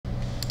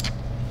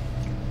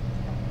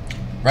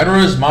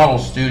Retera's Model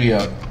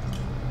Studio.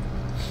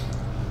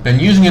 Been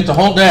using it the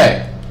whole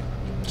day.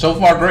 So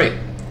far, great.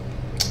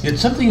 Yet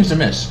something is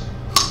amiss.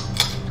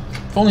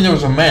 If only there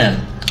was a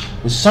man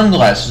with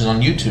sunglasses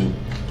on YouTube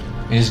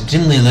in his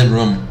dimly lit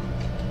room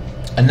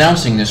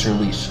announcing this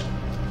release.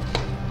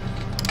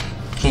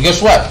 So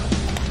guess what?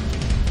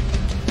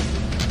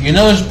 You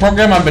know this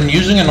program I've been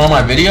using in all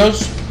my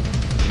videos?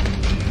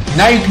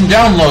 Now you can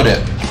download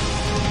it.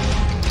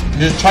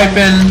 You just type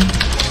in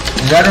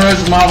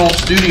Retera's Model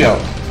Studio.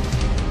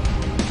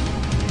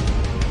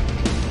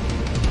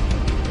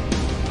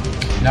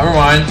 Never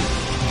mind.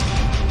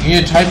 You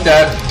need to type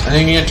that, and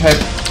then you need to type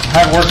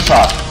Have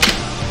Workshop.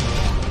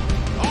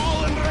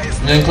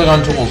 And then click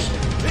on Tools.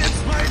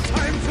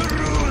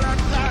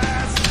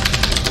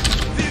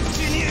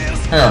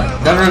 Here,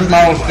 Retera's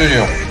Model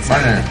Studio.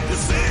 Right there.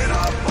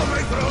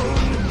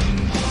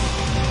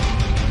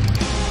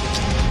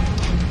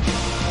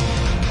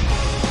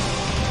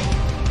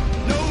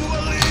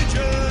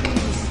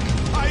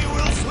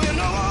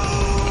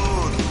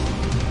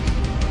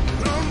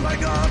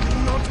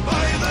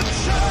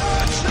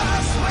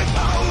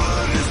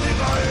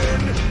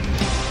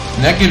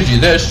 And that gives you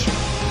this.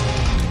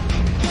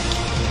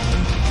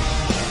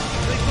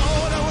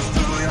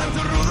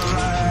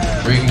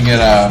 Where you can get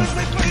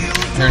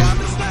here's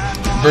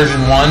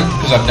version 1,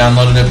 because I've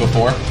downloaded it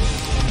before.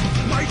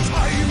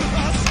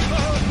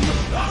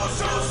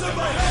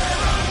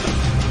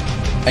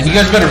 And you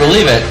guys better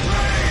believe it.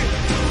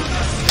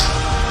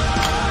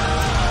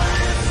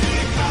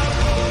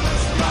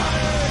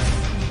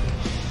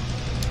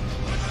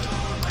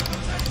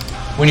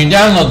 When you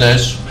download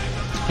this,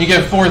 you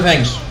get 4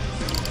 things.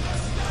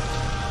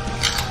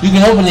 You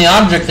can open the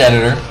object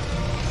editor,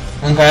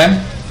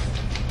 okay?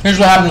 Here's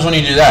what happens when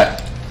you do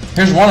that.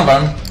 Here's one of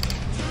them.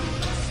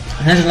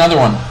 Here's another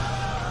one.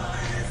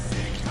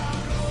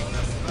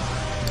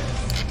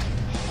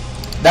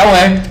 That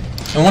way,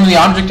 in one of the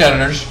object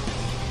editors,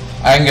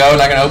 I can go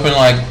and I can open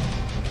like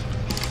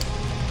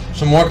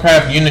some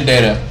Warcraft unit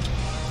data.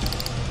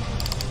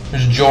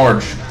 Here's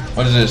George.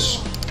 What is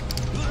this?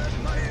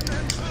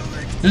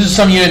 This is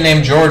some unit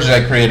named George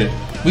that I created.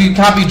 We can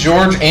copy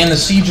George and the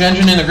Siege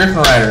engine and the Griffin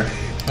Rider.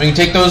 We can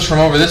take those from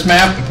over this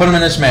map and put them in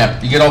this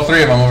map. You get all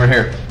 3 of them over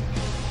here.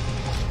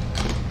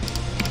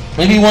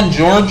 Maybe you want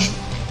George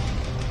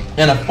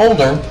in a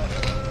folder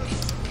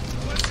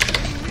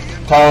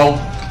called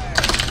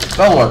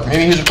Spellwork.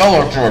 Maybe he's a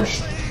Spellwork George.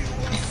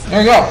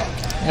 There you go.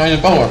 Now he's a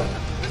Spellwork.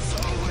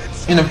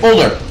 In a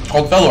folder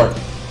called Spellwork.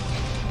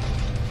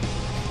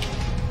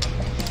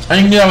 And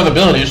you can do that with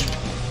abilities.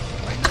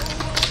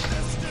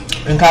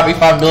 You can copy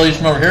 5 abilities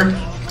from over here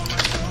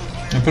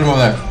and put them over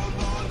there.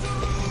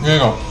 There you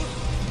go.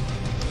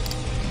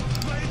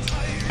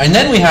 And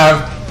then we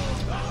have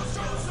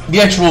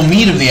the actual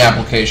meat of the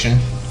application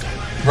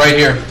right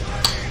here,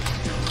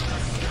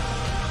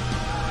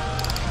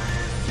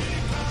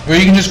 where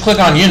you can just click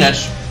on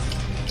units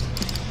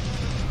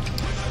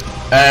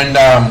and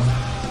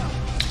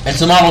it's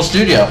the Model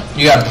Studio.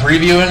 You got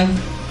previewing,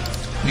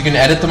 you can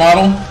edit the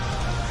model.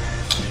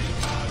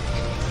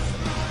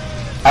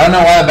 I don't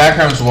know why the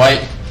background's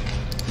white.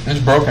 It's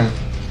broken.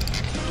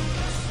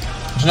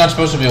 It's not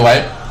supposed to be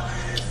white,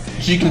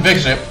 so you can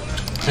fix it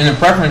in the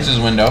preferences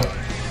window.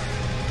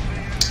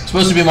 It's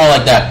supposed to be more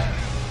like that.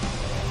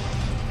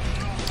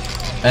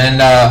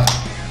 And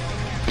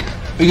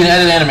we can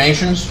edit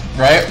animations,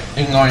 right?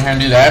 You can go in here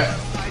and do that.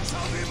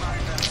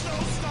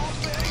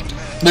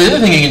 But the other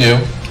thing you can do,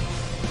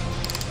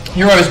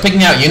 here where I was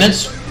picking out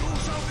units,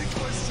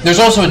 there's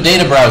also a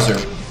data browser.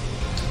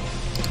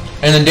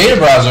 In the data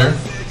browser,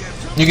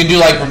 you can do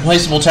like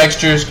replaceable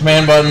textures,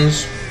 command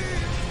buttons,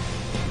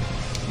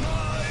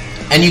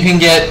 and you can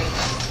get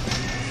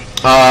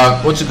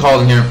what's it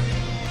called in here?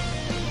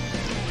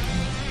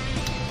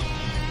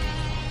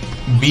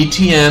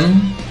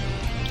 BTM.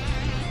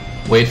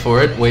 Wait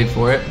for it, wait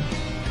for it.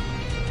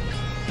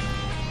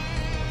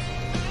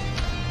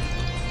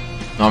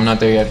 No, I'm not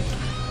there yet.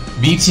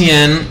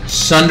 BTN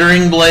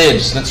Sundering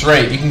Blades. That's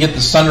right. You can get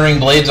the Sundering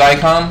Blades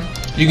icon.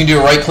 You can do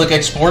a right-click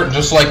export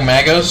just like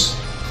Magos.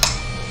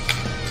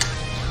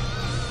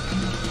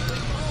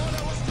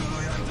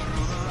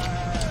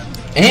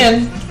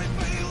 And,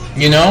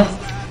 you know,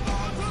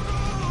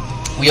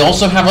 we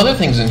also have other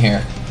things in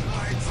here.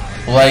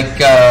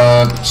 Like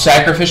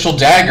Sacrificial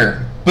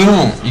Dagger.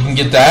 Boom! You can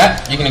get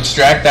that. You can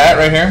extract that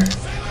right here.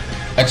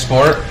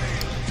 Export.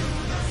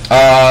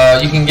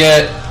 You can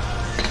get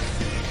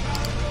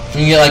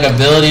like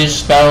abilities,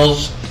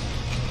 spells,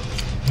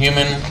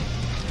 human,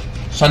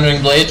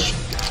 Sundering Blades.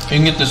 You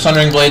can get the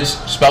Sundering Blades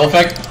spell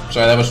effect.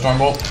 Sorry, that was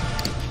Stormbolt.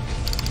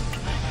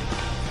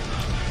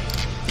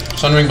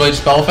 Sundering Blades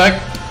spell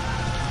effect.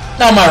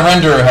 Now my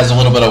renderer has a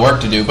little bit of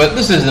work to do, but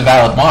this is the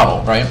valid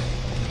model, right?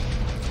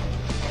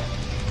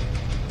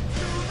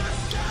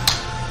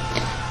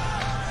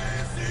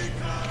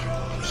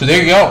 So there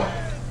you go.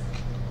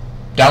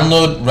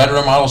 Download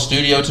Retera Model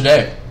Studio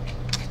today.